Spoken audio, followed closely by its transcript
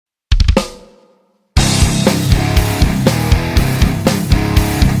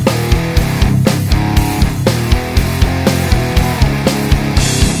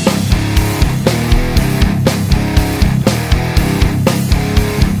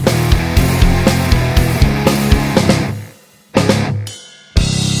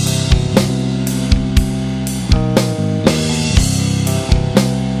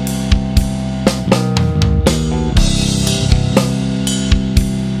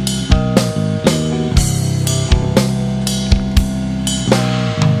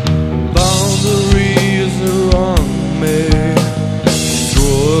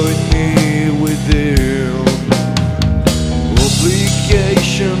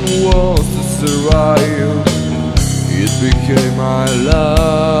survive. It became my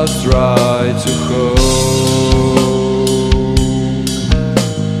last try to hold.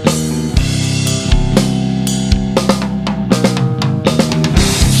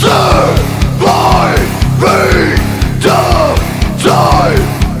 Surviving the time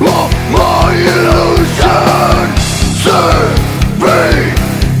of my illusion, serving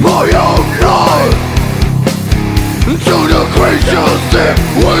my own life to the creatures deep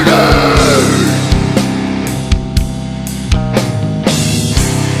within.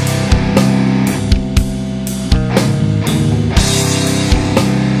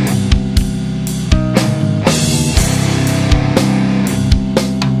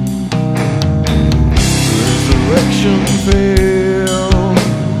 Feel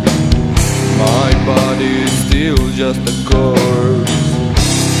my body is still just a corpse.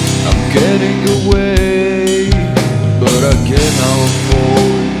 I'm getting away, but I cannot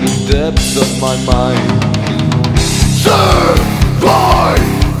avoid the depths of my mind. Surviving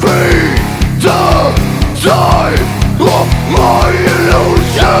the time of my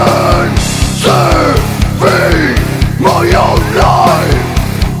illusion, serving my own life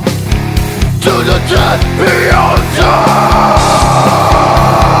to the death beyond time.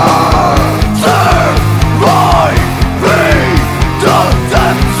 Surviving the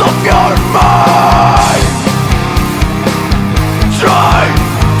depths of your mind, try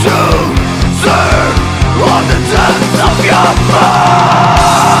to serve on the depths of your mind.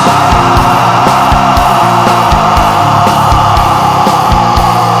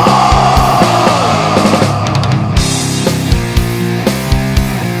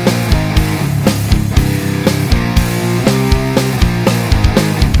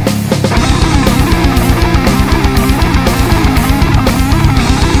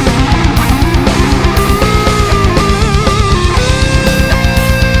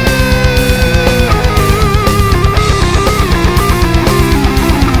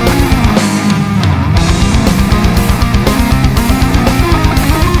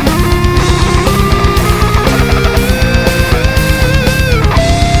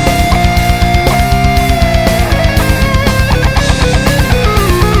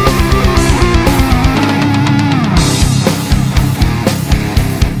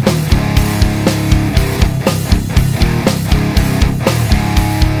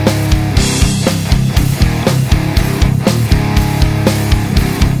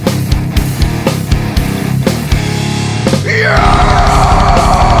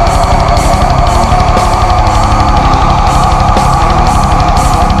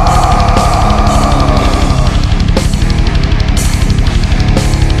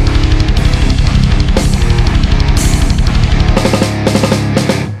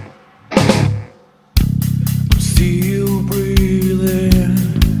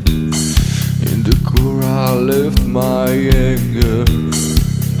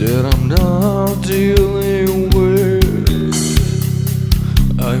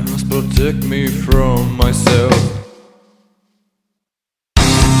 Protect me from myself.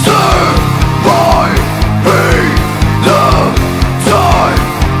 Surviving the time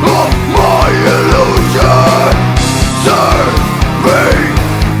of my illusion, serving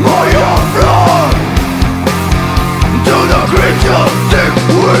my own life to the creatures deep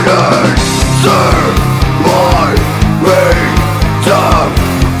within.